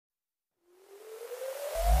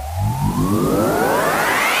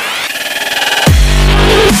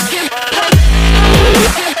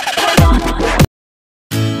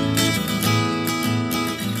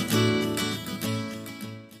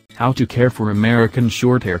How to care for American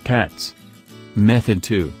Shorthair cats. Method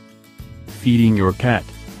 2. Feeding your cat.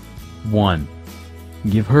 1.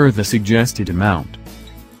 Give her the suggested amount.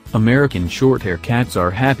 American Shorthair cats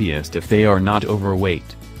are happiest if they are not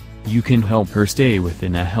overweight. You can help her stay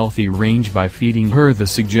within a healthy range by feeding her the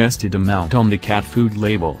suggested amount on the cat food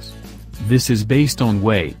labels. This is based on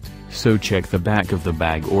weight, so check the back of the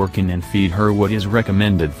bag or can and feed her what is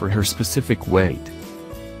recommended for her specific weight.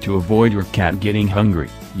 To avoid your cat getting hungry,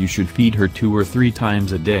 you should feed her 2 or 3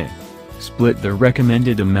 times a day. Split the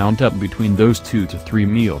recommended amount up between those 2 to 3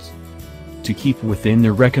 meals. To keep within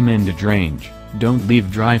the recommended range, don't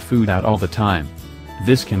leave dry food out all the time.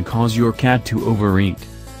 This can cause your cat to overeat.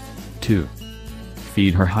 2.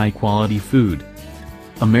 Feed her high-quality food.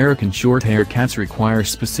 American Shorthair cats require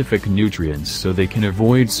specific nutrients so they can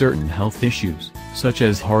avoid certain health issues, such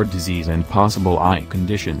as heart disease and possible eye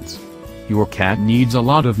conditions. Your cat needs a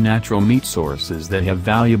lot of natural meat sources that have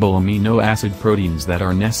valuable amino acid proteins that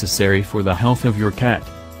are necessary for the health of your cat.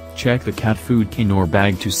 Check the cat food can or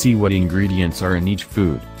bag to see what ingredients are in each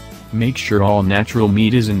food. Make sure all natural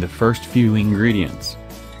meat is in the first few ingredients.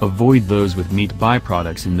 Avoid those with meat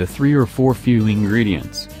byproducts in the 3 or 4 few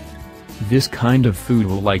ingredients. This kind of food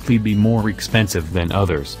will likely be more expensive than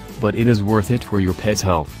others, but it is worth it for your pet's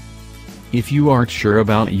health. If you aren't sure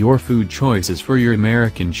about your food choices for your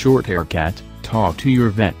American Shorthair cat, talk to your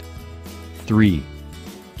vet. 3.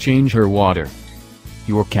 Change her water.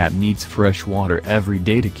 Your cat needs fresh water every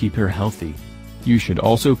day to keep her healthy. You should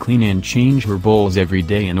also clean and change her bowls every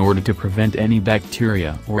day in order to prevent any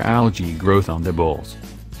bacteria or algae growth on the bowls.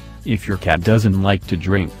 If your cat doesn't like to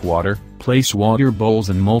drink water, place water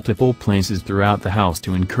bowls in multiple places throughout the house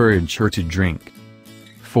to encourage her to drink.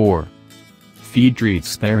 4. Feed treats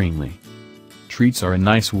sparingly. Treats are a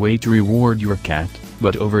nice way to reward your cat,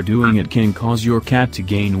 but overdoing it can cause your cat to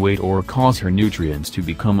gain weight or cause her nutrients to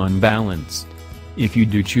become unbalanced. If you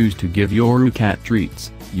do choose to give your cat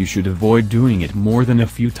treats, you should avoid doing it more than a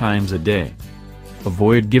few times a day.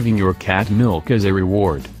 Avoid giving your cat milk as a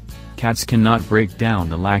reward. Cats cannot break down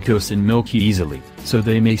the lactose in milk easily, so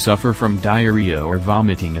they may suffer from diarrhea or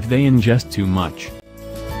vomiting if they ingest too much.